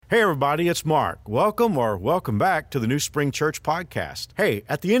Hey everybody, it's Mark. Welcome back to the New Spring Church Podcast. Hey,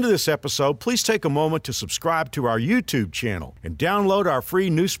 at the end of this episode, please take a moment to subscribe to our YouTube channel and download our free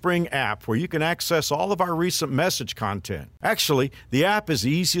New Spring app where you can access all of our recent message content. Actually, the app is the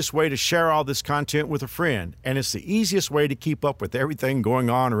easiest way to share all this content with a friend, and it's the easiest way to keep up with everything going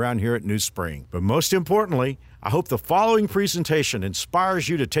on around here at New Spring. But most importantly, I hope the following presentation inspires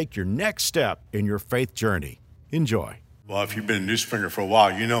you to take your next step in your faith journey. Enjoy. Well, if you've been a New Springer for a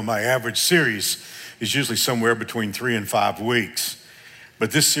while, you know my average series is usually somewhere between 3 and 5 weeks.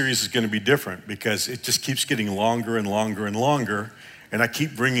 But this series is going to be different because it just keeps getting longer and longer and longer. And I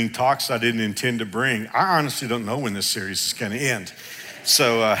keep bringing talks I didn't intend to bring. I honestly don't know when this series is going to end.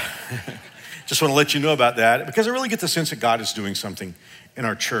 So just want to let you know about that because I really get the sense that God is doing something in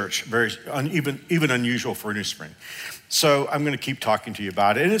our church, very even unusual for a New Spring. So I'm going to keep talking to you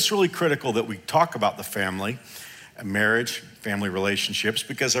about it. And it's really critical that we talk about the family, marriage, family relationships,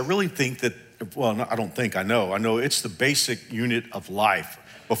 because I really think that, I know it's the basic unit of life.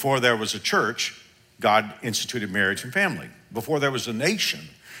 Before there was a church, God instituted marriage and family. Before there was a nation,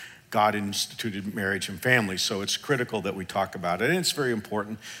 God instituted marriage and family. So it's critical that we talk about it. And it's very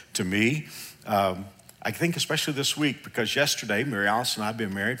important to me. I think especially this week, because yesterday, Mary Alice and I have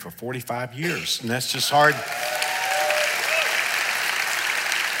been married for 45 years. And that's just hard.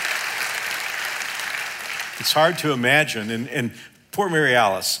 It's hard to imagine, and poor Mary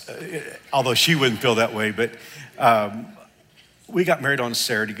Alice, although she wouldn't feel that way, but we got married on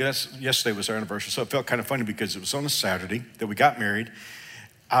Saturday. Yesterday was our anniversary, so it felt kind of funny because it was on a Saturday that we got married.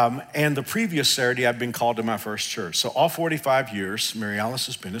 And the previous Saturday, I'd been called to my first church. So all 45 years, Mary Alice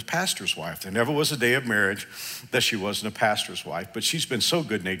has been a pastor's wife. There never was a day of marriage that she wasn't a pastor's wife, but she's been so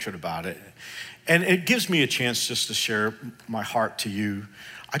good-natured about it. And it gives me a chance just to share my heart to you.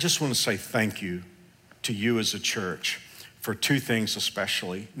 I just want to say thank you to you as a church for two things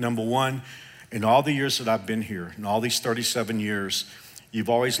especially. Number one, in all the years that I've been here, in all these 37 years, you've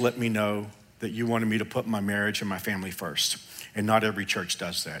always let me know that you wanted me to put my marriage and my family first. And not every church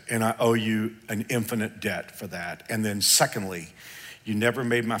does that. And I owe you an infinite debt for that. And then secondly, you never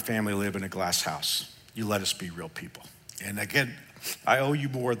made my family live in a glass house. You let us be real people. And again, I owe you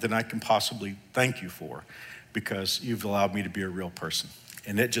more than I can possibly thank you for because you've allowed me to be a real person.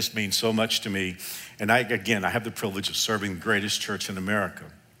 And it just means so much to me. And I have the privilege of serving the greatest church in America.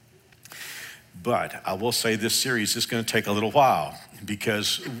 But I will say this series is going to take a little while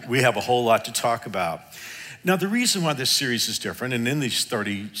because we have a whole lot to talk about. Now, the reason why this series is different, and in these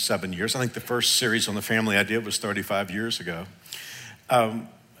 37 years, I think the first series on the family I did was 35 years ago.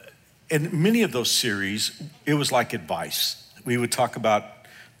 And many of those series, it was like advice. We would talk about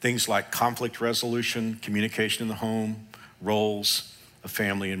things like conflict resolution, communication in the home, roles of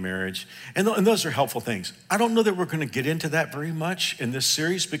family and marriage. And those are helpful things. I don't know that we're going to get into that very much in this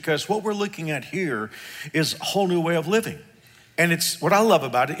series because what we're looking at here is a whole new way of living. And it's what I love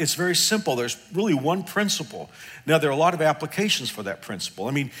about it, it's very simple. There's really one principle. Now, there are a lot of applications for that principle.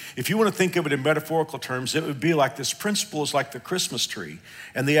 I mean, if you want to think of it in metaphorical terms, it would be like this principle is like the Christmas tree.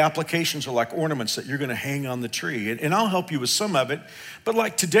 And the applications are like ornaments that you're going to hang on the tree. And I'll help you with some of it. But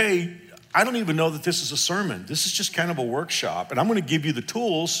like today, I don't even know that this is a sermon. This is just kind of a workshop. And I'm going to give you the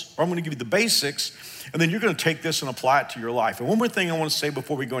tools, or I'm going to give you the basics, and then you're going to take this and apply it to your life. And one more thing I want to say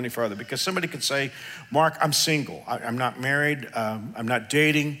before we go any further, because somebody could say, Mark, I'm single. I'm not married. I'm not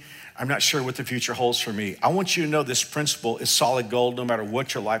dating. I'm not sure what the future holds for me. I want you to know this principle is solid gold no matter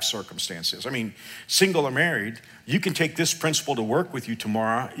what your life circumstance is. I mean, single or married, you can take this principle to work with you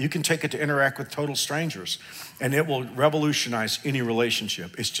tomorrow. You can take it to interact with total strangers, and it will revolutionize any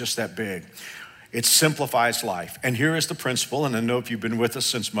relationship. It's just that big. It simplifies life. And here is the principle, and I know if you've been with us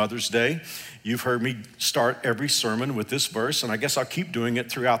since Mother's Day, you've heard me start every sermon with this verse, and I guess I'll keep doing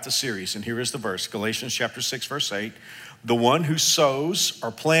it throughout the series. And here is the verse, Galatians chapter 6, verse 8. The one who sows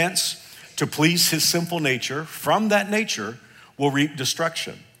or plants to please his sinful nature, from that nature will reap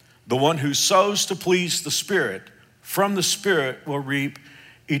destruction. The one who sows to please the Spirit, from the Spirit will reap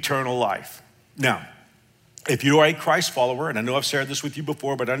eternal life. Now, if you are a Christ follower, and I know I've shared this with you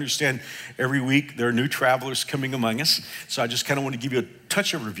before, but I understand every week there are new travelers coming among us, so I just kind of want to give you a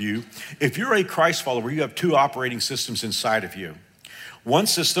touch of review. If you're a Christ follower, you have two operating systems inside of you. One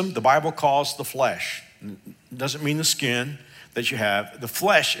system, the Bible calls the flesh. It doesn't mean the skin that you have. The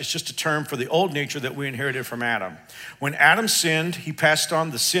flesh is just a term for the old nature that we inherited from Adam. When Adam sinned, he passed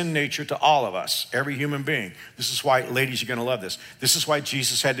on the sin nature to all of us, every human being. This is why, ladies, you're going to love this. This is why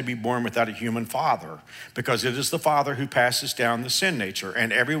Jesus had to be born without a human father, because it is the father who passes down the sin nature.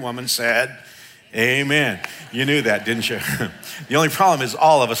 And every woman said, amen. You knew that, didn't you? The only problem is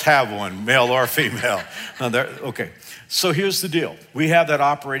all of us have one, male or female. Okay. So here's the deal. We have that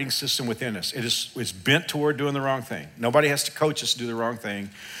operating system within us. It's bent toward doing the wrong thing. Nobody has to coach us to do the wrong thing.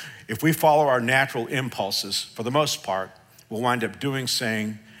 If we follow our natural impulses, for the most part, we'll wind up doing,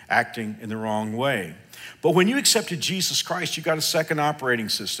 saying, acting in the wrong way. But when you accepted Jesus Christ, you got a second operating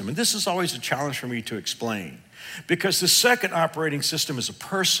system. And this is always a challenge for me to explain, because the second operating system is a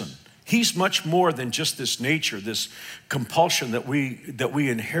person. He's much more than just this nature, this compulsion that we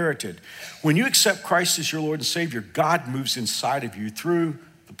inherited. When you accept Christ as your Lord and Savior, God moves inside of you through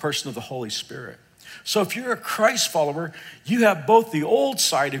the person of the Holy Spirit. So if you're a Christ follower, you have both the old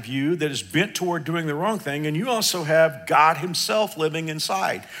side of you that is bent toward doing the wrong thing, and you also have God himself living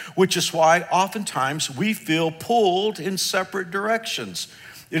inside, which is why oftentimes we feel pulled in separate directions.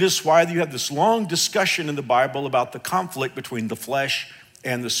 It is why you have this long discussion in the Bible about the conflict between the flesh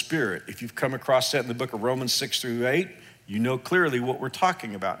and the Spirit. If you've come across that in the book of Romans 6-8, you know clearly what we're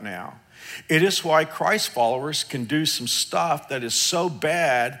talking about now. It is why Christ followers can do some stuff that is so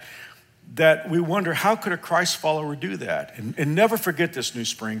bad that we wonder, how could a Christ follower do that? And never forget this, New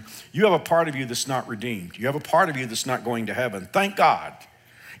Spring. You have a part of you that's not redeemed. You have a part of you that's not going to heaven. Thank God.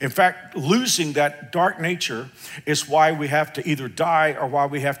 In fact, losing that dark nature is why we have to either die or why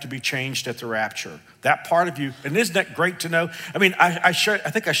we have to be changed at the rapture. That part of you, and isn't that great to know? I mean, I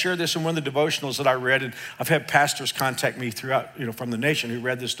think I shared this in one of the devotionals that I read, and I've had pastors contact me throughout, from the nation who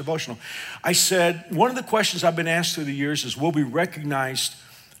read this devotional. I said, one of the questions I've been asked through the years is, will we recognize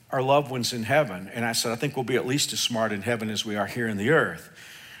our loved ones in heaven? And I said, I think we'll be at least as smart in heaven as we are here in the earth.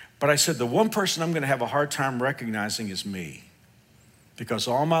 But I said, the one person I'm going to have a hard time recognizing is me. Because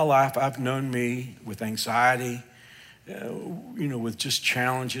all my life I've known me with anxiety, with just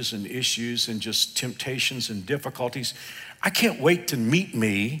challenges and issues and just temptations and difficulties. I can't wait to meet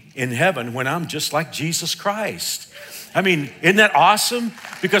me in heaven when I'm just like Jesus Christ. I mean, isn't that awesome?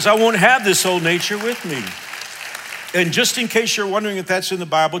 Because I won't have this old nature with me. And just in case you're wondering if that's in the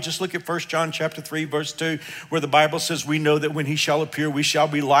Bible, just look at 1 John chapter 3, verse 2, where the Bible says, we know that when he shall appear, we shall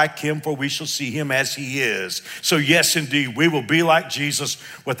be like him, for we shall see him as he is. So yes, indeed, we will be like Jesus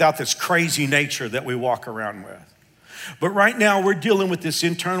without this crazy nature that we walk around with. But right now, we're dealing with this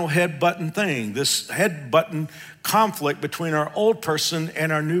internal head button thing, this head button conflict between our old person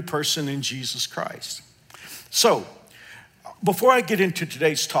and our new person in Jesus Christ. So, before I get into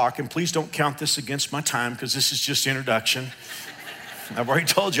today's talk, and please don't count this against my time because this is just introduction. I've already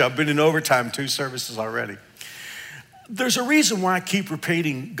told you I've been in overtime 2 services already. There's a reason why I keep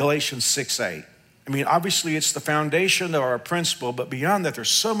repeating Galatians 6:8. I mean, obviously it's the foundation of our principle, but beyond that, there's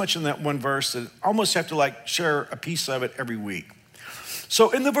so much in that one verse that I almost have to share a piece of it every week.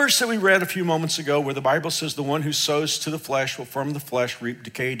 So in the verse that we read a few moments ago where the Bible says the one who sows to the flesh will from the flesh reap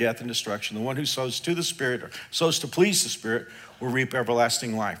decay, death, and destruction. The one who sows to the Spirit or sows to please the Spirit will reap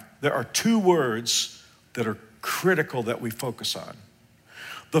everlasting life. There are 2 words that are critical that we focus on.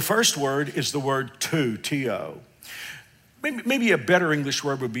 The first word is the word to, T-O. Maybe a better English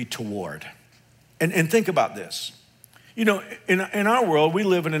word would be toward. And think about this. In our world, we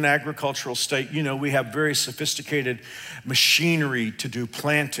live in an agricultural state. We have very sophisticated machinery to do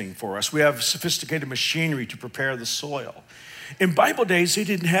planting for us. We have sophisticated machinery to prepare the soil. In Bible days, they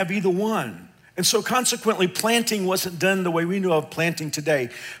didn't have either one. And so consequently, planting wasn't done the way we know of planting today.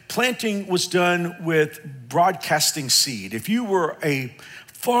 Planting was done with broadcasting seed. If you were a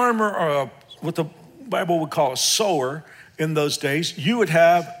farmer or what the Bible would call a sower in those days, you would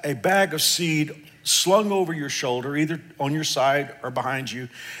have a bag of seed slung over your shoulder, either on your side or behind you,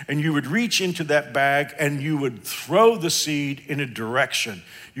 and you would reach into that bag and you would throw the seed in a direction.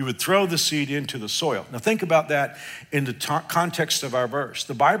 You would throw the seed into the soil. Now think about that in the context of our verse.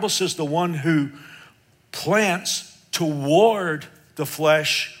 The Bible says the one who plants toward the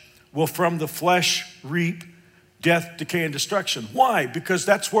flesh will from the flesh reap death, decay, and destruction. Why? Because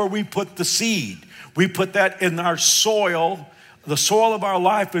that's where we put the seed. We put that in our soil, the soil of our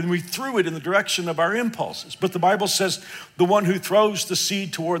life, and we threw it in the direction of our impulses. But the Bible says the one who throws the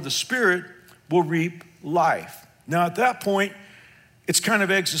seed toward the Spirit will reap life. Now at that point, it's kind of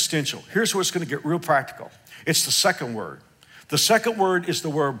existential. Here's where it's going to get real practical. It's the second word. The second word is the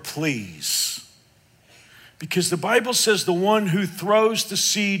word please. Because the Bible says the one who throws the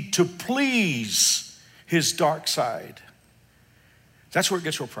seed to please his dark side. That's where it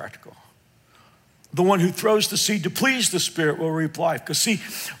gets real practical. The one who throws the seed to please the Spirit will reap life. Because see,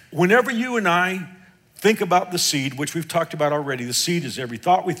 whenever you and I think about the seed, which we've talked about already, the seed is every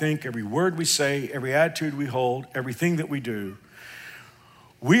thought we think, every word we say, every attitude we hold, everything that we do.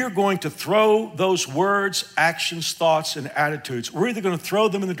 We are going to throw those words, actions, thoughts, and attitudes. We're either going to throw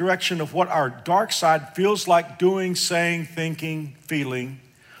them in the direction of what our dark side feels like doing, saying, thinking, feeling,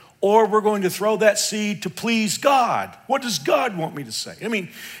 or we're going to throw that seed to please God. What does God want me to say? I mean,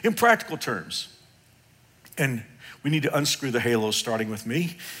 in practical terms. And we need to unscrew the halo starting with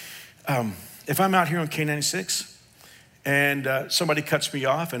me. If I'm out here on K96 and somebody cuts me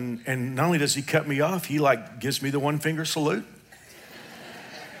off, and not only does he cut me off, he like gives me the one finger salute.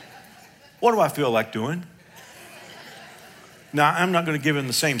 What do I feel like doing? Now, I'm not going to give him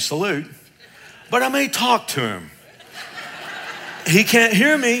the same salute, but I may talk to him. He can't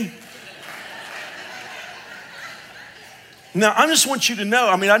hear me. Now, I just want you to know,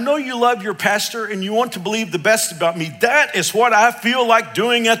 I know you love your pastor and you want to believe the best about me. That is what I feel like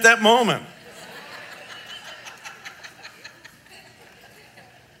doing at that moment.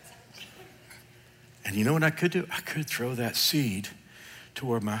 And you know what I could do? I could throw that seed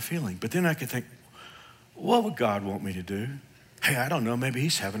toward my feeling. But then I could think, what would God want me to do? Hey, I don't know, maybe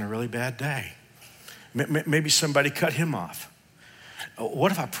he's having a really bad day. Maybe somebody cut him off.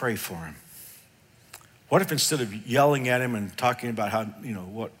 What if I pray for him? What if instead of yelling at him and talking about how,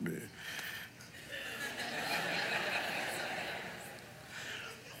 what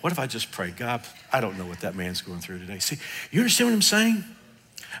if I just pray, God, I don't know what that man's going through today. See, you understand what I'm saying?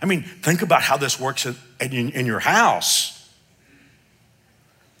 Think about how this works in your house.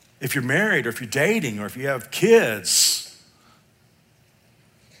 If you're married or if you're dating or if you have kids,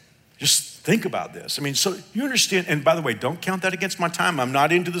 just think about this. So you understand, and by the way, don't count that against my time. I'm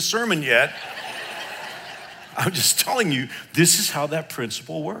not into the sermon yet. I'm just telling you, this is how that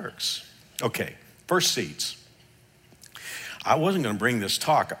principle works. Okay, first seeds. I wasn't going to bring this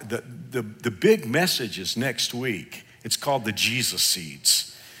talk. The big message is next week. It's called the Jesus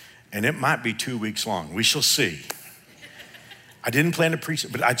seeds. And it might be 2 weeks long. We shall see. I didn't plan to preach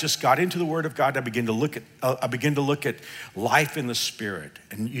it, but I just got into the Word of God. I began to look at life in the Spirit,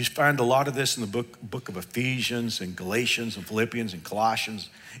 and you find a lot of this in the book of Ephesians and Galatians and Philippians and Colossians,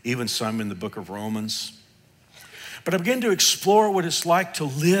 even some in the book of Romans. But I began to explore what it's like to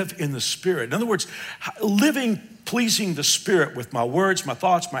live in the Spirit. In other words, living pleasing the Spirit with my words, my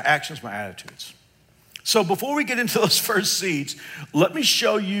thoughts, my actions, my attitudes. So before we get into those first seeds, let me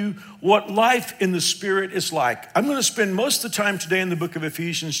show you what life in the Spirit is like. I'm going to spend most of the time today in the book of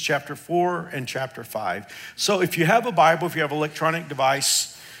Ephesians chapter 4 and chapter 5. So if you have a Bible, if you have an electronic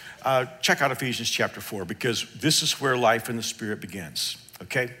device, check out Ephesians chapter 4, because this is where life in the Spirit begins,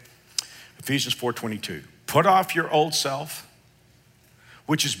 okay? Ephesians 4:22. Put off your old self,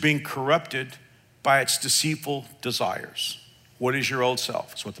 which is being corrupted by its deceitful desires. What is your old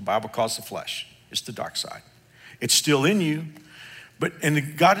self? It's what the Bible calls the flesh. It's the dark side. It's still in you,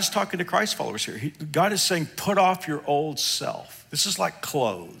 and God is talking to Christ followers here. God is saying, put off your old self. This is like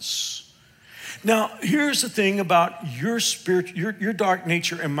clothes. Now, here's the thing about your spirit, your dark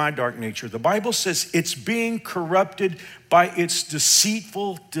nature and my dark nature. The Bible says it's being corrupted by its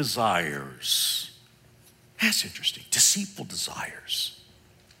deceitful desires. That's interesting. Deceitful desires.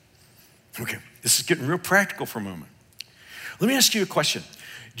 Okay, this is getting real practical for a moment. Let me ask you a question.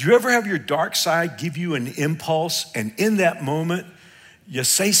 Do you ever have your dark side give you an impulse, and in that moment, you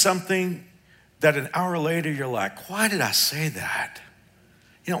say something that an hour later you're like, why did I say that?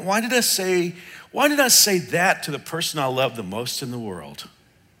 Why did I say that to the person I love the most in the world?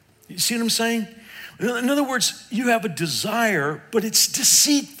 You see what I'm saying? In other words, you have a desire, but it's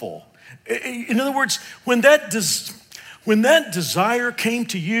deceitful. In other words, when that desire came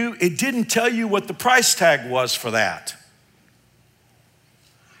to you, it didn't tell you what the price tag was for that.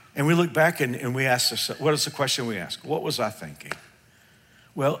 And we look back and we ask ourselves, what is the question we ask? What was I thinking?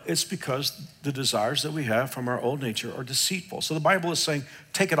 Well, it's because the desires that we have from our old nature are deceitful. So the Bible is saying,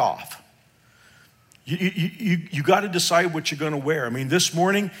 take it off. You got to decide what you're going to wear. This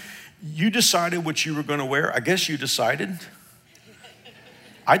morning, you decided what you were going to wear. I guess you decided.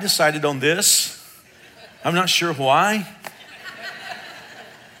 I decided on this. I'm not sure why.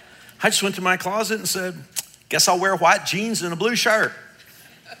 I just went to my closet and said, guess I'll wear white jeans and a blue shirt.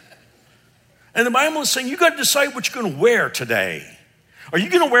 And the Bible is saying, you got to decide what you're going to wear today. Are you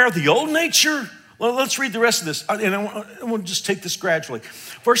going to wear the old nature? Well, let's read the rest of this. And I want to just take this gradually.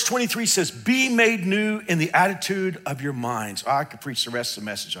 Verse 23 says, be made new in the attitude of your minds. I could preach the rest of the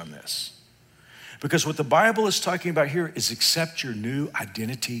message on this. Because what the Bible is talking about here is accept your new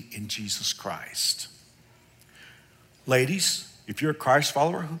identity in Jesus Christ. Ladies, if you're a Christ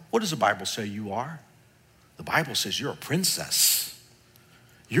follower, what does the Bible say you are? The Bible says you're a princess.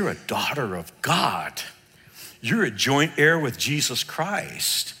 You're a daughter of God. You're a joint heir with Jesus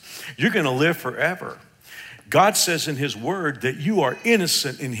Christ. You're going to live forever. God says in his word that you are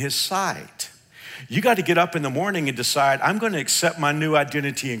innocent in his sight. You got to get up in the morning and decide, I'm going to accept my new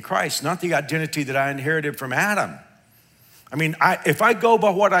identity in Christ, not the identity that I inherited from Adam. I mean, if I go by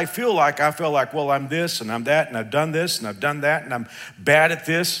what I feel like, well, I'm this and I'm that and I've done this and I've done that and I'm bad at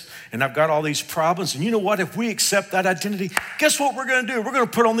this and I've got all these problems. And you know what? If we accept that identity, guess what we're going to do? We're going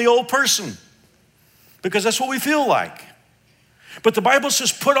to put on the old person because that's what we feel like. But the Bible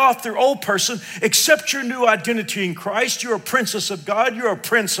says, put off their old person, accept your new identity in Christ. You're a princess of God. You're a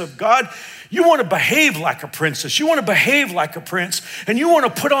prince of God. You want to behave like a princess. You want to behave like a prince. And you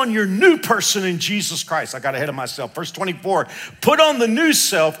want to put on your new person in Jesus Christ. I got ahead of myself. Verse 24, put on the new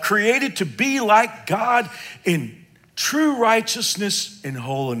self created to be like God in true righteousness and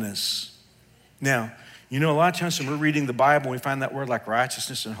holiness. Now, you know, a lot of times when we're reading the Bible, we find that word like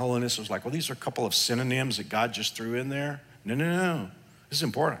righteousness and holiness. It's like, well, these are a couple of synonyms that God just threw in there. No. This is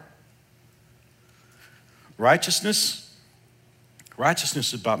important. Righteousness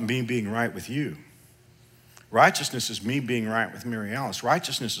is about me being right with you. Righteousness is me being right with Mary Alice.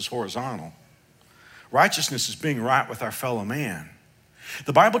 Righteousness is horizontal. Righteousness is being right with our fellow man.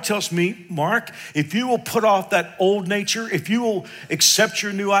 The Bible tells me, Mark, if you will put off that old nature, if you will accept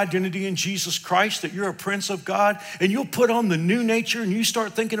your new identity in Jesus Christ, that you're a prince of God, and you'll put on the new nature and you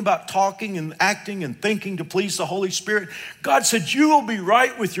start thinking about talking and acting and thinking to please the Holy Spirit, God said you will be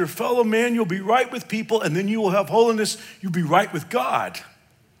right with your fellow man, you'll be right with people, and then you will have holiness, you'll be right with God.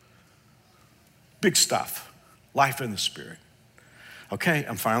 Big stuff. Life in the Spirit. Okay,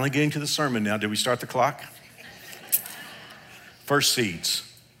 I'm finally getting to the sermon now. Did we start the clock? First seeds.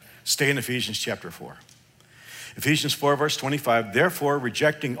 Stay in Ephesians chapter 4. Ephesians 4, verse 25, therefore,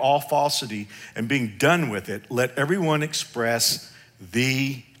 rejecting all falsity and being done with it, let everyone express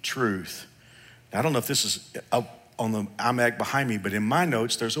the truth. Now, I don't know if this is up on the iMac behind me, but in my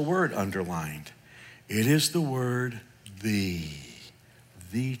notes, there's a word underlined. It is the word the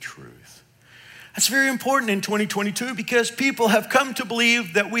truth. That's very important in 2022 because people have come to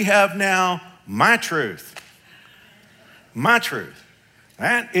believe that we have now my truth. My truth.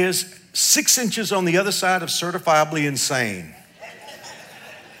 That is 6 inches on the other side of certifiably insane.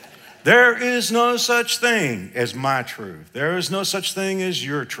 There is no such thing as my truth. There is no such thing as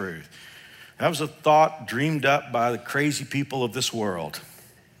your truth. That was a thought dreamed up by the crazy people of this world.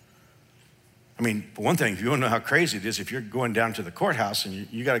 I mean, for one thing, if you want to know how crazy it is, if you're going down to the courthouse and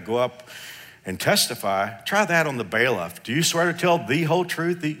you got to go up and testify, try that on the bailiff. Do you swear to tell the whole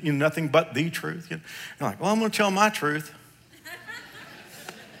truth, nothing but the truth? You're like, well, I'm going to tell my truth.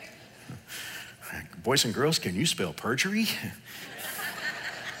 Boys and girls, can you spell perjury?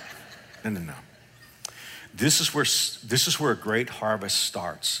 No. This is where a great harvest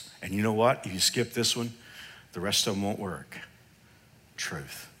starts. And you know what? If you skip this one, the rest of them won't work.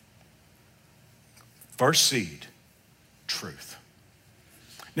 Truth. First seed, truth.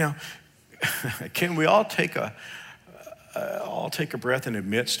 Now, can we all take a breath and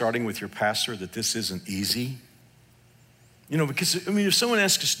admit, starting with your pastor, that this isn't easy? You know, because, I mean, if someone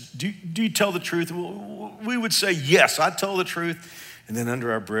asks us, do you tell the truth? We would say, yes, I tell the truth. And then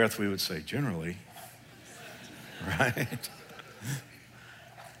under our breath, we would say, generally. Right?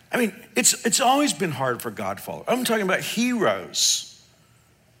 I mean, it's always been hard for God followers. I'm talking about heroes.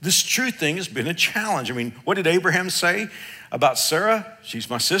 This truth thing has been a challenge. I mean, what did Abraham say about Sarah? She's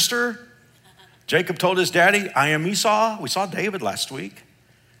my sister. Jacob told his daddy, I am Esau. We saw David last week.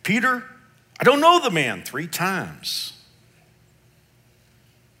 Peter, I don't know the man 3 times.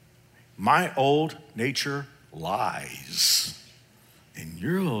 My old nature lies, and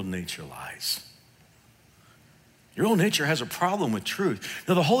your old nature lies. Your old nature has a problem with truth.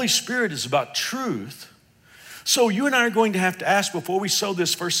 Now, the Holy Spirit is about truth. So you and I are going to have to ask before we sow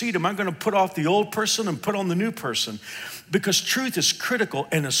this first seed, am I going to put off the old person and put on the new person? Because truth is critical,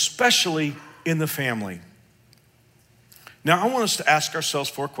 and especially in the family. Now, I want us to ask ourselves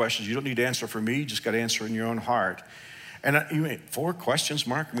 4 questions. You don't need to answer for me. You just got to answer in your own heart. And you mean 4 questions,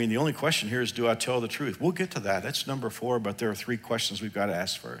 Mark? I mean, the only question here is, do I tell the truth? We'll get to that. That's number 4, but there are 3 questions we've got to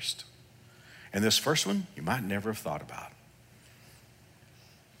ask first. And this first one, you might never have thought about.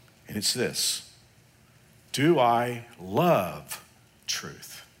 And it's this: do I love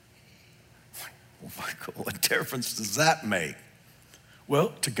truth? What difference does that make? Well,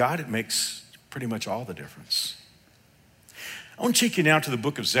 to God, it makes pretty much all the difference. I want to take you now to the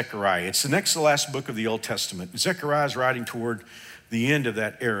book of Zechariah. It's the next to last book of the Old Testament. Zechariah is writing toward the end of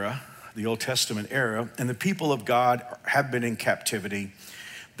that era, the Old Testament era, and the people of God have been in captivity.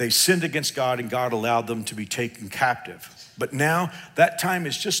 They sinned against God, and God allowed them to be taken captive. But now that time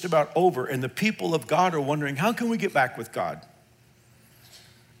is just about over, and the people of God are wondering, how can we get back with God?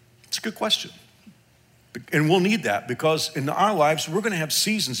 It's a good question. And we'll need that, because in our lives, we're going to have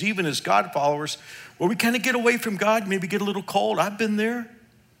seasons, even as God followers, where we kind of get away from God, maybe get a little cold. I've been there.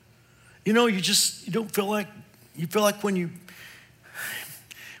 You know, you don't feel like You feel like when you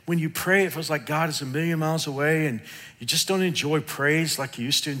pray, it feels like God is a million miles away, and you just don't enjoy praise like you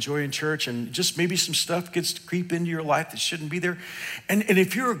used to enjoy in church, and just maybe some stuff gets to creep into your life that shouldn't be there. And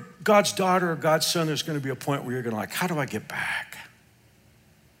if you're God's daughter or God's son, there's going to be a point where you're going to like, how do I get back?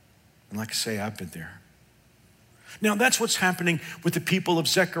 And like I say, I've been there. Now, that's what's happening with the people of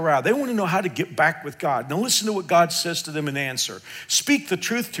Zechariah. They want to know how to get back with God. Now, listen to what God says to them in answer. Speak the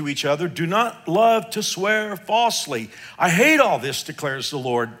truth to each other. Do not love to swear falsely. I hate all this, declares the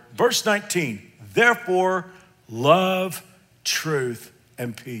Lord. Verse 19, therefore, love truth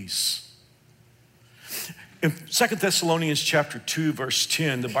and peace. In 2 Thessalonians chapter 2, verse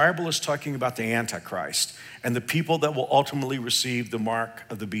 10, the Bible is talking about the Antichrist and the people that will ultimately receive the mark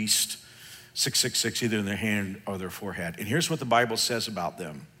of the beast, 666, either in their hand or their forehead. And here's what the Bible says about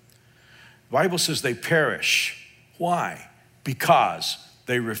them. The Bible says they perish. Why? Because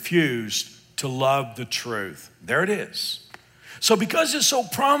they refused to love the truth. There it is. So because it's so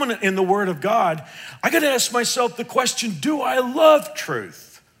prominent in the Word of God, I got to ask myself the question, do I love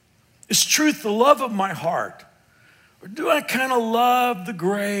truth? Is truth the love of my heart? Or do I kind of love the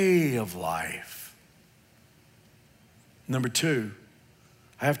gray of life? Number two,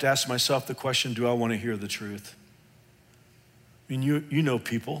 I have to ask myself the question, do I want to hear the truth? I mean, you know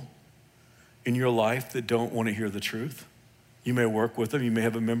people in your life that don't want to hear the truth. You may work with them. You may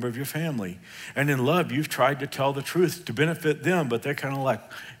have a member of your family. And in love, you've tried to tell the truth to benefit them, but they're kind of like,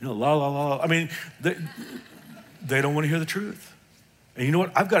 la, la, la. I mean, they don't want to hear the truth. And you know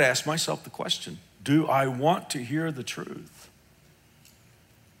what? I've got to ask myself the question, do I want to hear the truth?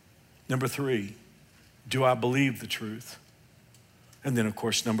 Number three, do I believe the truth? And then, of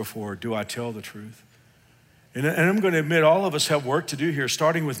course, number four, do I tell the truth? And I'm going to admit all of us have work to do here,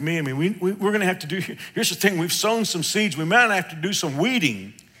 starting with me. I mean, we're going to have to do, here's the thing, we've sown some seeds. We might have to do some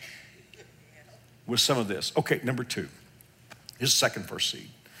weeding with some of this. Okay, number two, here's the second first seed.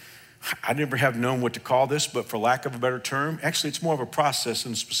 I never have known what to call this, but for lack of a better term, actually it's more of a process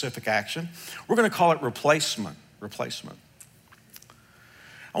than specific action. We're going to call it replacement.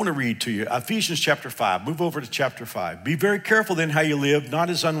 I want to read to you Ephesians chapter 5. Move over to chapter 5. Be very careful then how you live, not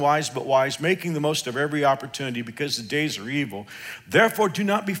as unwise but wise, making the most of every opportunity because the days are evil. Therefore, do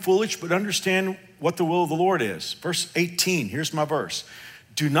not be foolish, but understand what the will of the Lord is. Verse 18, here's my verse.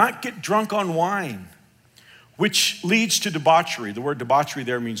 Do not get drunk on wine, which leads to debauchery. The word debauchery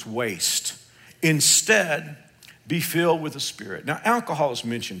there means waste. Instead, be filled with the Spirit. Now, alcohol is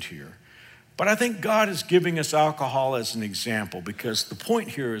mentioned here. But I think God is giving us alcohol as an example because the point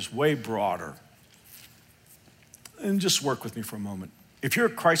here is way broader. And just work with me for a moment. If you're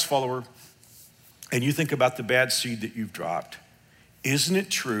a Christ follower and you think about the bad seed that you've dropped, isn't it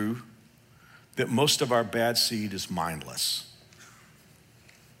true that most of our bad seed is mindless?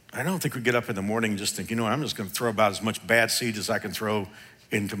 I don't think we get up in the morning and just think, you know what, I'm just going to throw about as much bad seed as I can throw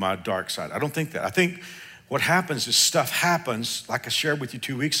into my dark side. I don't think that. I think what happens is stuff happens, like I shared with you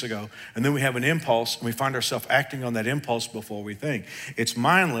 2 weeks ago, and then we have an impulse, and we find ourselves acting on that impulse before we think. It's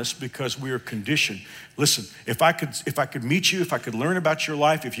mindless because we are conditioned. Listen, if I could meet you, if I could learn about your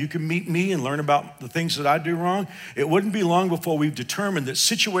life, if you could meet me and learn about the things that I do wrong, it wouldn't be long before we've determined that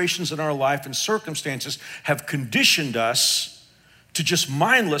situations in our life and circumstances have conditioned us to just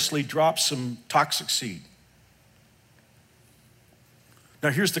mindlessly drop some toxic seed. Now,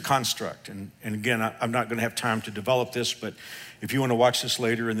 here's the construct, and again, I'm not going to have time to develop this, but if you want to watch this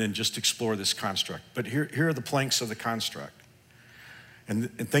later and then just explore this construct. But here are the planks of the construct. And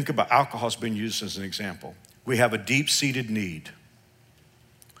think about alcohol's been used as an example. We have a deep-seated need.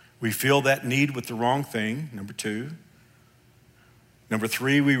 We feel that need with the wrong thing, number two. Number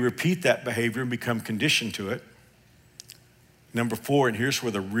three, we repeat that behavior and become conditioned to it. Number four, and here's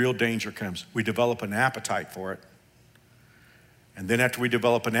where the real danger comes, we develop an appetite for it. And then after we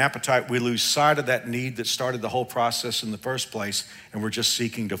develop an appetite, we lose sight of that need that started the whole process in the first place, and we're just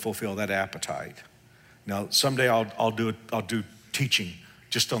seeking to fulfill that appetite. Now, someday I'll do teaching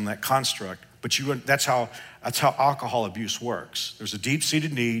just on that construct, but that's how alcohol abuse works. There's a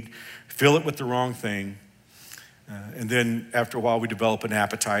deep-seated need, fill it with the wrong thing, and then after a while we develop an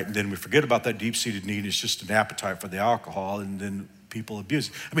appetite, and then we forget about that deep-seated need. It's just an appetite for the alcohol, and then people abuse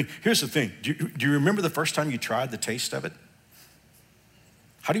it. I mean, here's the thing. Do you remember the first time you tried the taste of it?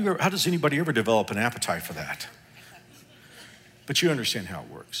 How does anybody ever develop an appetite for that? But you understand how it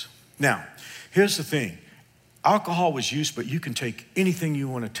works. Now, here's the thing. Alcohol was used, but you can take anything you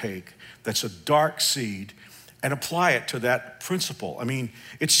want to take that's a dark seed and apply it to that principle. I mean,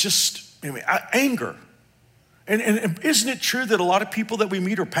 it's just anger. And isn't it true that a lot of people that we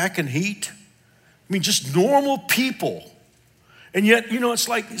meet are packing heat? I mean, just normal people. And yet, it's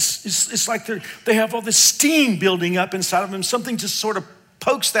like they have all this steam building up inside of them. Something just sort of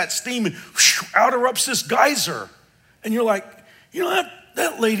pokes that steam and whoosh, out erupts this geyser. And you're like,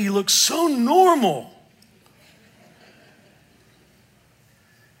 that lady looks so normal.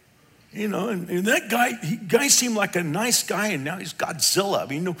 And that guy seemed like a nice guy, and now he's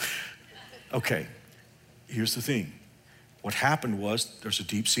Godzilla. Okay, here's the thing. What happened was there's a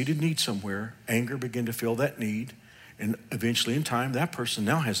deep-seated need somewhere. Anger began to fill that need. And eventually in time, that person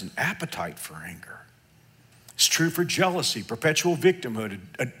now has an appetite for anger. It's true for jealousy, perpetual victimhood,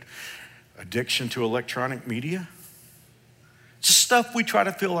 addiction to electronic media. It's just stuff we try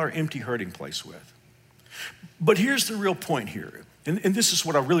to fill our empty hurting place with. But here's the real point here, and this is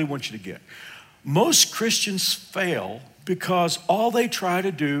what I really want you to get. Most Christians fail because all they try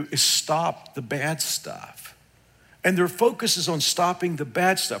to do is stop the bad stuff. And their focus is on stopping the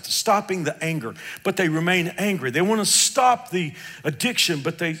bad stuff, stopping the anger, but they remain angry. They want to stop the addiction,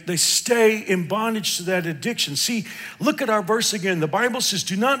 but they stay in bondage to that addiction. See, look at our verse again. The Bible says,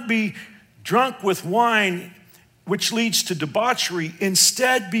 do not be drunk with wine, which leads to debauchery.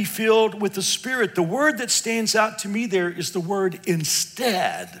 Instead, be filled with the Spirit. The word that stands out to me there is the word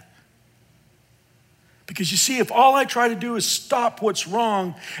instead. Because you see, if all I try to do is stop what's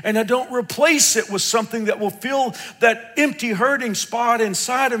wrong and I don't replace it with something that will fill that empty hurting spot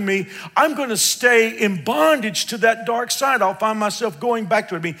inside of me, I'm going to stay in bondage to that dark side. I'll find myself going back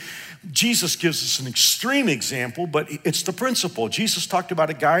to it. Jesus gives us an extreme example, but it's the principle. Jesus talked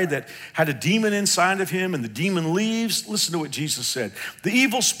about a guy that had a demon inside of him and the demon leaves. Listen to what Jesus said. The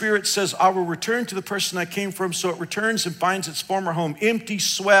evil spirit says, I will return to the person I came from. So it returns and finds its former home empty,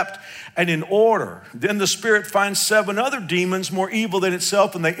 swept, and in order. Then the spirit finds 7 other demons more evil than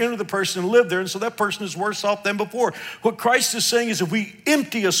itself, and they enter the person and live there. And so that person is worse off than before. What Christ is saying is if we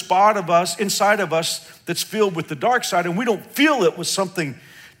empty a spot of us, inside of us, that's filled with the dark side, and we don't fill it with something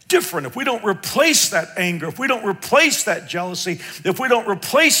different, if we don't replace that anger, if we don't replace that jealousy, if we don't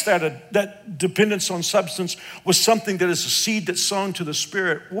replace that dependence on substance with something that is a seed that's sown to the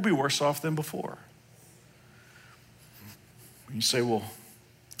Spirit, we'll be worse off than before. You say, well,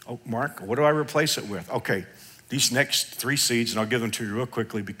 Mark, what do I replace it with? Okay, these next 3 seeds, and I'll give them to you real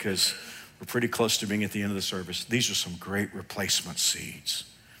quickly because we're pretty close to being at the end of the service. These are some great replacement seeds.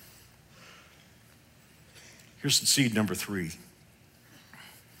 Here's seed number 3.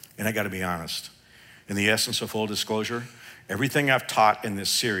 And I got to be honest, in the essence of full disclosure, everything I've taught in this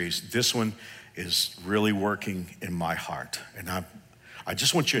series, this one is really working in my heart. And I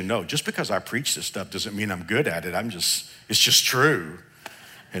just want you to know, just because I preach this stuff doesn't mean I'm good at it. It's just true.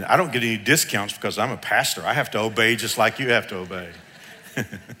 And I don't get any discounts because I'm a pastor. I have to obey just like you have to obey.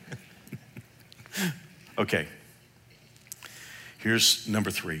 Okay. Here's number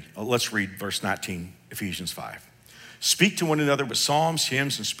 3. Let's read verse 19, Ephesians 5. Speak to one another with psalms,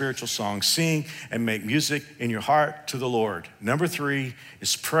 hymns, and spiritual songs. Sing and make music in your heart to the Lord. Number 3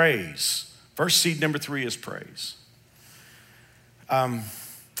 is praise. First seed number 3 is praise. I want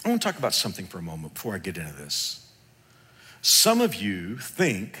to talk about something for a moment before I get into this. Some of you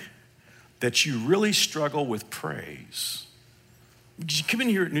think that you really struggle with praise. You come in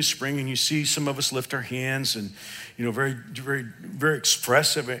here at New Spring and you see some of us lift our hands and, very, very, very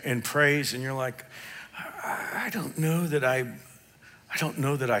expressive in praise, and you're like, I don't know that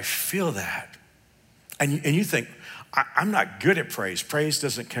I feel that. And you think, I'm not good at praise. Praise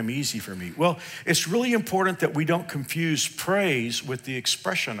doesn't come easy for me. Well, it's really important that we don't confuse praise with the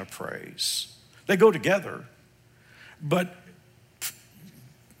expression of praise. They go together. But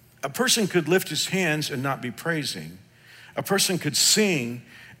a person could lift his hands and not be praising. A person could sing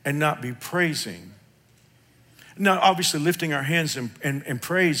and not be praising. Now, obviously, lifting our hands and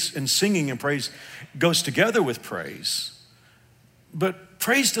praise and singing and praise goes together with praise. But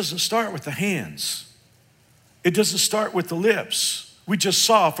praise doesn't start with the hands. It doesn't start with the lips. We just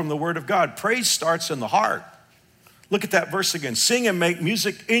saw from the Word of God, praise starts in the heart. Look at that verse again. Sing and make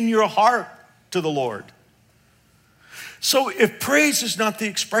music in your heart to the Lord. So if praise is not the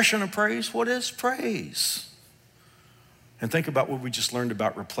expression of praise, what is praise? And think about what we just learned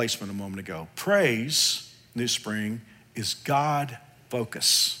about replacement a moment ago. Praise, New Spring, is God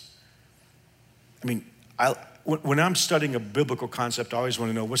focus. I mean, when I'm studying a biblical concept, I always want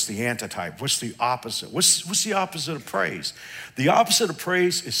to know what's the antitype, what's the opposite, what's the opposite of praise? The opposite of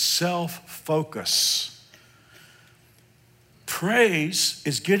praise is self-focus. Praise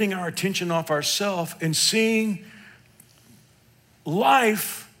is getting our attention off ourselves and seeing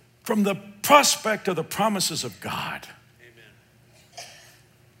life from the prospect of the promises of God.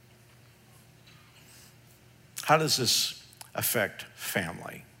 How does this affect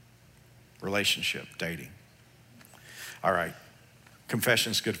family, relationship, dating? All right,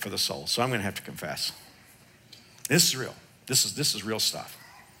 Confession is good for the soul, so I'm going to have to confess. This is real. This is real stuff.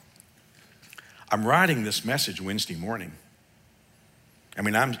 I'm writing this message Wednesday morning. I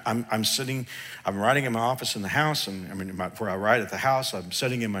mean, I'm sitting, I'm writing in my office in the house, and where I write at the house, I'm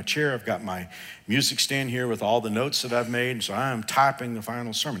sitting in my chair. I've got my music stand here with all the notes that I've made, and so I'm typing the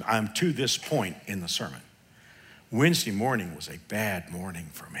final sermon. I'm to this point in the sermon. Wednesday morning was a bad morning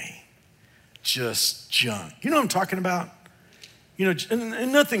for me. Just junk. You know what I'm talking about? You know,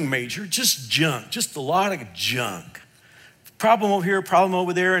 and nothing major, just junk, just a lot of junk. Problem over here, problem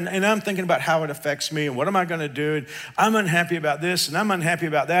over there, and I'm thinking about how it affects me and what am I gonna do, and I'm unhappy about this, and I'm unhappy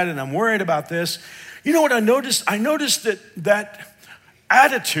about that, and I'm worried about this. You know what I noticed? I noticed that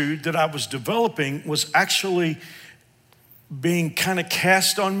attitude that I was developing was actually being kind of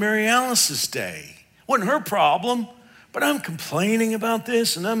cast on Mary Alice's day. Wasn't her problem, but I'm complaining about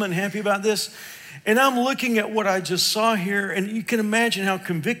this, and I'm unhappy about this. And I'm looking at what I just saw here, and you can imagine how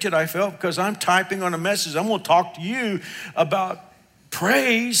convicted I felt because I'm typing on a message. I'm going to talk to you about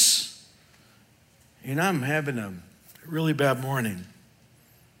praise, and I'm having a really bad morning.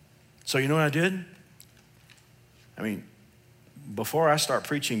 So you know what I did? I mean, before I start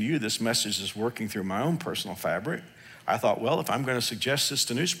preaching to you, this message is working through my own personal fabric. I thought, well, if I'm going to suggest this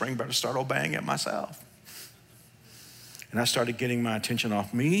to New Spring, I better start obeying it myself. And I started getting my attention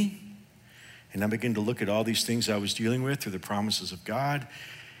off me. And I began to look at all these things I was dealing with through the promises of God.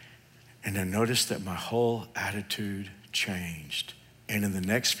 And I noticed that my whole attitude changed. And in the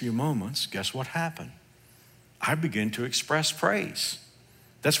next few moments, guess what happened? I began to express praise.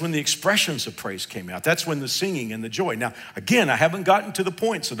 That's when the expressions of praise came out. That's when the singing and the joy. Now, again, I haven't gotten to the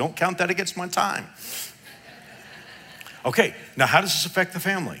point, so don't count that against my time. Okay, now how does this affect the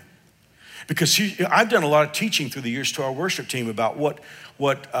family? Because I've done a lot of teaching through the years to our worship team about what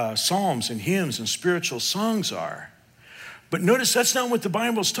psalms and hymns and spiritual songs are. But notice that's not what the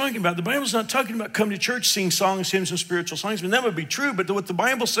Bible's talking about. The Bible's not talking about come to church, sing songs, hymns, and spiritual songs. I mean, that would be true, but what the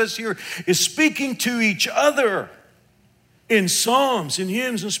Bible says here is speaking to each other in psalms, in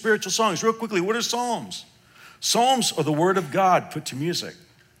hymns, and spiritual songs. Real quickly, what are psalms? Psalms are the word of God put to music.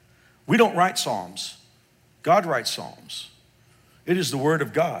 We don't write psalms. God writes psalms. It is the word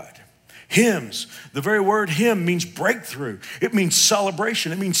of God. Hymns, the very word hymn means breakthrough. It means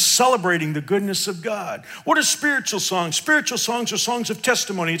celebration. It means celebrating the goodness of God. What are spiritual songs? Spiritual songs are songs of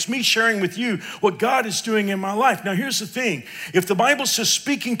testimony. It's me sharing with you what God is doing in my life. Now, here's the thing. If the Bible says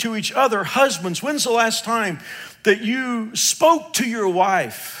speaking to each other, husbands, when's the last time that you spoke to your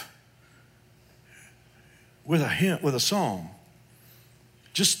wife with a hymn, with a psalm?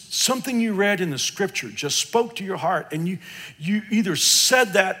 Just something you read in the scripture just spoke to your heart, and you either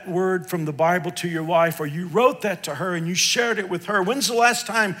said that word from the Bible to your wife or you wrote that to her and you shared it with her. When's the last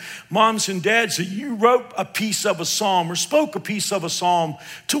time, moms and dads, that you wrote a piece of a psalm or spoke a piece of a psalm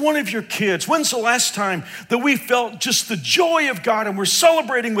to one of your kids? When's the last time that we felt just the joy of God and we're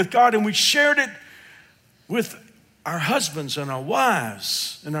celebrating with God and we shared it with our husbands and our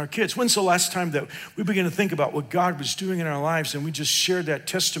wives and our kids? When's the last time that we began to think about what God was doing in our lives and we just shared that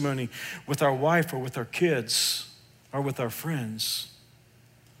testimony with our wife or with our kids or with our friends?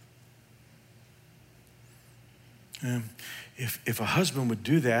 If a husband would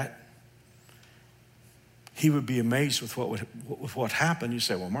do that, he would be amazed with what happened. You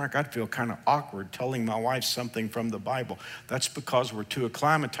say, well, Mark, I'd feel kind of awkward telling my wife something from the Bible. That's because we're too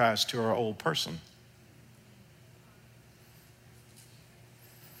acclimatized to our old person.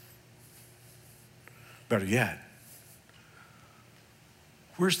 Better yet,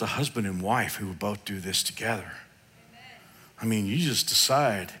 where's the husband and wife who will both do this together? I mean, you just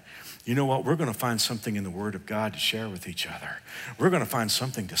decide, you know what, we're going to find something in the Word of God to share with each other. We're going to find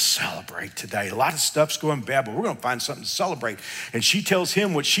something to celebrate today. A lot of stuff's going bad, but we're going to find something to celebrate. And she tells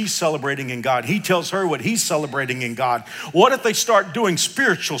him what she's celebrating in God. He tells her what he's celebrating in God. What if they start doing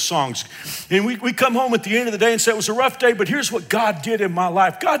spiritual songs? And we come home at the end of the day and say, it was a rough day, but here's what God did in my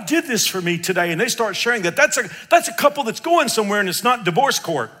life. God did this for me today. And they start sharing that. That's a couple that's going somewhere, and it's not divorce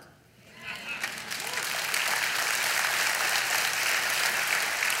court.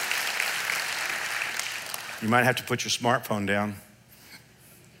 You might have to put your smartphone down.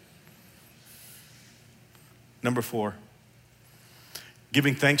 Number 4,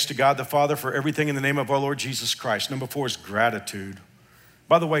 giving thanks to God the Father for everything in the name of our Lord Jesus Christ. Number 4 is gratitude.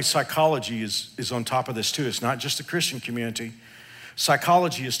 By the way, psychology is on top of this too. It's not just the Christian community.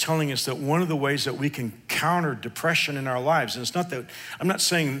 Psychology is telling us that one of the ways that we can counter depression in our lives, and it's not that, I'm not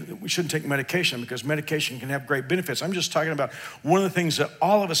saying that we shouldn't take medication because medication can have great benefits. I'm just talking about one of the things that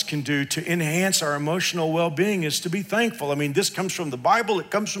all of us can do to enhance our emotional well-being is to be thankful. I mean, this comes from the Bible,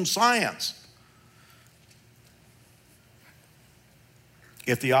 it comes from science.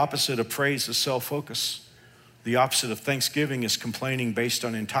 If the opposite of praise is self-focus, the opposite of thanksgiving is complaining based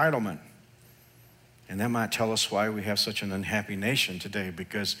on entitlement. And that might tell us why we have such an unhappy nation today,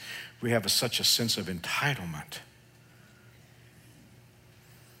 because we have such a sense of entitlement.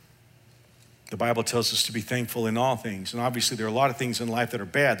 The Bible tells us to be thankful in all things. And obviously there are a lot of things in life that are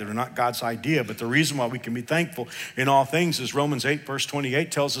bad, that are not God's idea. But the reason why we can be thankful in all things is Romans 8 verse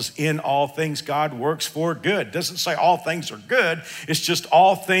 28 tells us in all things God works for good. It doesn't say all things are good. It's just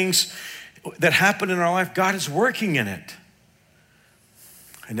all things that happen in our life, God is working in it.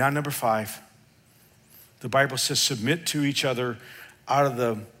 And now number 5, the Bible says submit to each other out of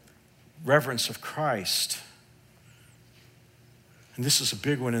the reverence of Christ. And this is a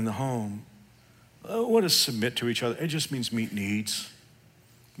big one in the home. What does submit to each other? It just means meet needs.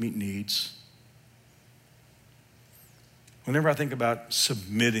 Meet needs. Whenever I think about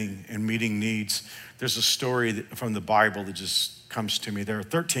submitting and meeting needs, there's a story from the Bible that just comes to me. There are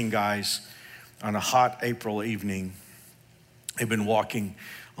 13 guys on a hot April evening. They've been walking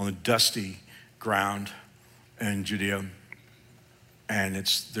on the dusty ground in Judea, and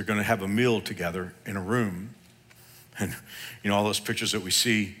they're going to have a meal together in a room. And all those pictures that we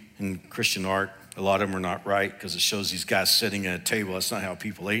see in Christian art, a lot of them are not right because it shows these guys sitting at a table. That's not how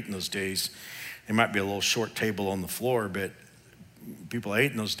people ate in those days. There might be a little short table on the floor, but people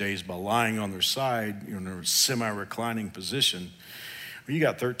ate in those days by lying on their side, in a semi-reclining position. When you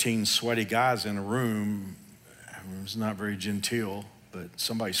got 13 sweaty guys in a room, it's not very genteel, but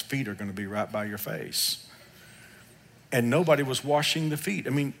somebody's feet are going to be right by your face. And nobody was washing the feet.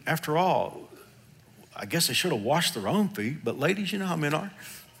 After all, I guess they should have washed their own feet, but ladies, you know how men are.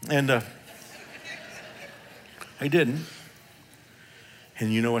 And they didn't.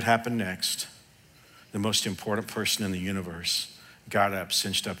 And you know what happened next? The most important person in the universe got up,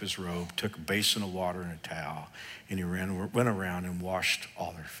 cinched up his robe, took a basin of water and a towel, and he went around and washed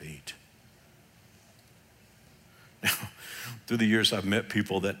all their feet. Now, through the years, I've met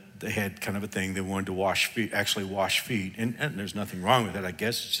people that they had kind of a thing. They wanted to actually wash feet. And there's nothing wrong with that. I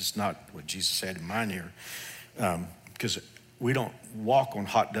guess it's just not what Jesus had in mind here. Because we don't walk on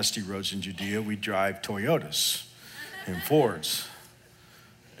hot, dusty roads in Judea. We drive Toyotas and Fords.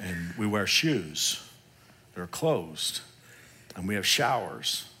 And we wear shoes that are closed. And we have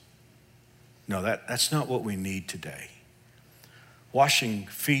showers. No, that's not what we need today. Washing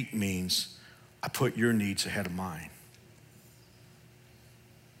feet means I put your needs ahead of mine.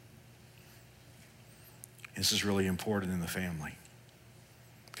 This is really important in the family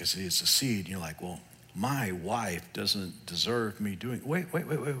because it's a seed. You're like, well, my wife doesn't deserve me doing. Wait.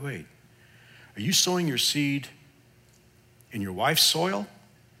 Are you sowing your seed in your wife's soil?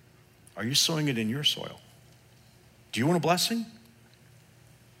 Are you sowing it in your soil? Do you want a blessing?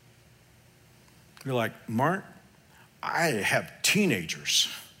 You're like, Mark, I have teenagers.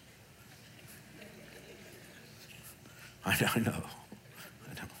 I know.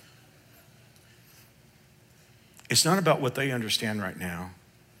 It's not about what they understand right now.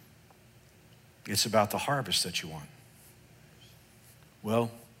 It's about the harvest that you want. Well,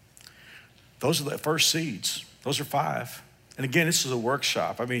 those are the first seeds. Those are 5. And again, this is a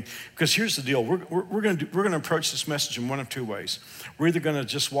workshop. Because here's the deal. We're going to approach this message in one of 2 ways. We're either going to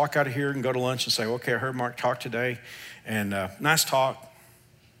just walk out of here and go to lunch and say, okay, I heard Mark talk today, and nice talk,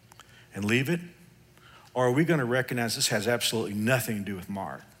 and leave it. Or are we going to recognize this has absolutely nothing to do with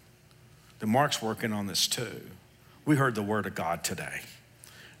Mark? That Mark's working on this too. We heard the word of God today.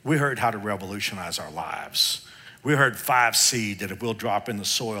 We heard how to revolutionize our lives. We heard 5 seed that if we'll drop in the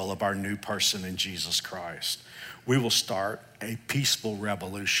soil of our new person in Jesus Christ, we will start a peaceful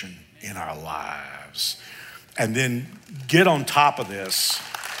revolution in our lives. And then get on top of this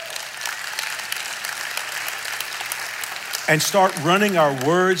and start running our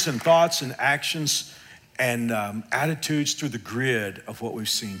words and thoughts and actions and attitudes through the grid of what we've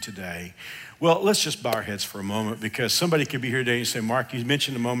seen today. Well, let's just bow our heads for a moment, because somebody could be here today and say, Mark, you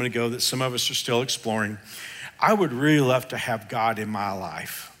mentioned a moment ago that some of us are still exploring. I would really love to have God in my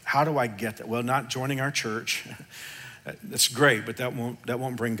life. How do I get that? Well, not joining our church. That's great, but that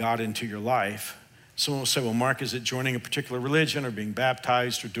won't bring God into your life. Someone will say, well, Mark, is it joining a particular religion or being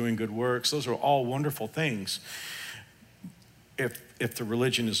baptized or doing good works? Those are all wonderful things if the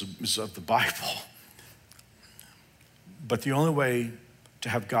religion is of the Bible. But the only way to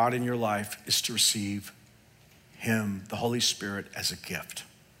have God in your life is to receive him, the Holy Spirit, as a gift.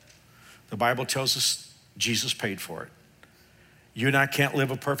 The Bible tells us Jesus paid for it. You and I can't live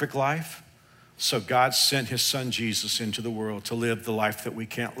a perfect life, so God sent his son Jesus into the world to live the life that we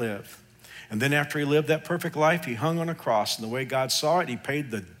can't live. And then after he lived that perfect life, he hung on a cross, and the way God saw it, he paid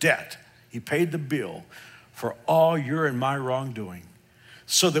the debt. He paid the bill for all your and my wrongdoing,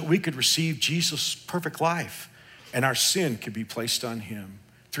 so that we could receive Jesus' perfect life and our sin could be placed on him.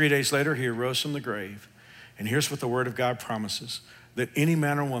 3 days later, he arose from the grave. And here's what the word of God promises, that any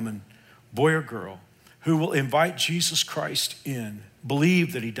man or woman, boy or girl, who will invite Jesus Christ in,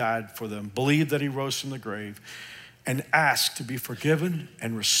 believe that he died for them, believe that he rose from the grave, and ask to be forgiven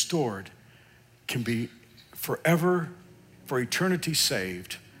and restored, can be forever, for eternity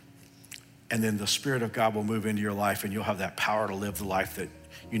saved. And then the Spirit of God will move into your life and you'll have that power to live the life that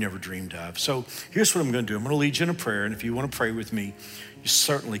you never dreamed of. So here's what I'm going to do. I'm going to lead you in a prayer. And if you want to pray with me, you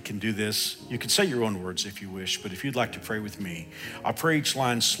certainly can do this. You can say your own words if you wish, but if you'd like to pray with me, I'll pray each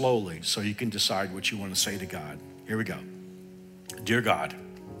line slowly so you can decide what you want to say to God. Here we go. Dear God,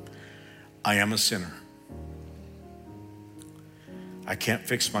 I am a sinner. I can't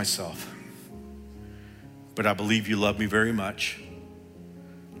fix myself, but I believe you love me very much.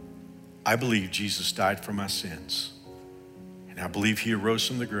 I believe Jesus died for my sins, and I believe he arose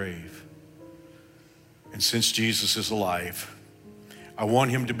from the grave. And since Jesus is alive, I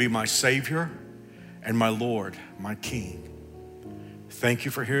want him to be my Savior and my Lord, my King. Thank you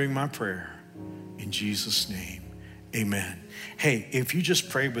for hearing my prayer. In Jesus' name, amen. Hey, if you just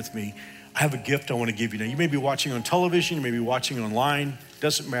prayed with me, I have a gift I want to give you. Now, you may be watching on television, you may be watching online.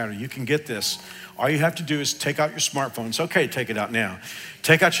 Doesn't matter. You can get this. All you have to do is take out your smartphone. It's okay to take it out now.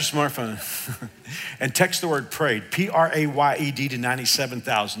 Take out your smartphone and text the word prayed, P-R-A-Y-E-D to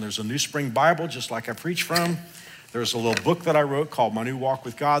 97,000. There's a New Spring Bible, just like I preach from. There's a little book that I wrote called My New Walk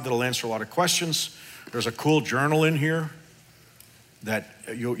with God that'll answer a lot of questions. There's a cool journal in here that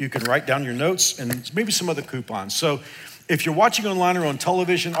you can write down your notes and maybe some other coupons. So if you're watching online or on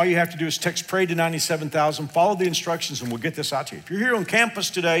television, all you have to do is text PRAY to 97,000, follow the instructions, and we'll get this out to you. If you're here on campus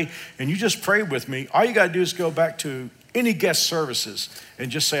today and you just prayed with me, all you got to do is go back to any guest services and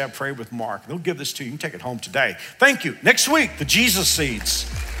just say, I prayed with Mark. They'll give this to you. You can take it home today. Thank you. Next week, the Jesus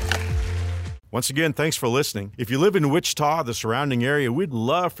Seeds. Once again, thanks for listening. If you live in Wichita, the surrounding area, we'd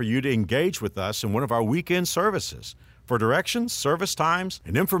love for you to engage with us in one of our weekend services. For directions, service times,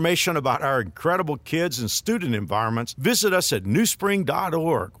 and information about our incredible kids and student environments, visit us at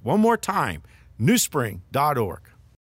newspring.org. One more time, newspring.org.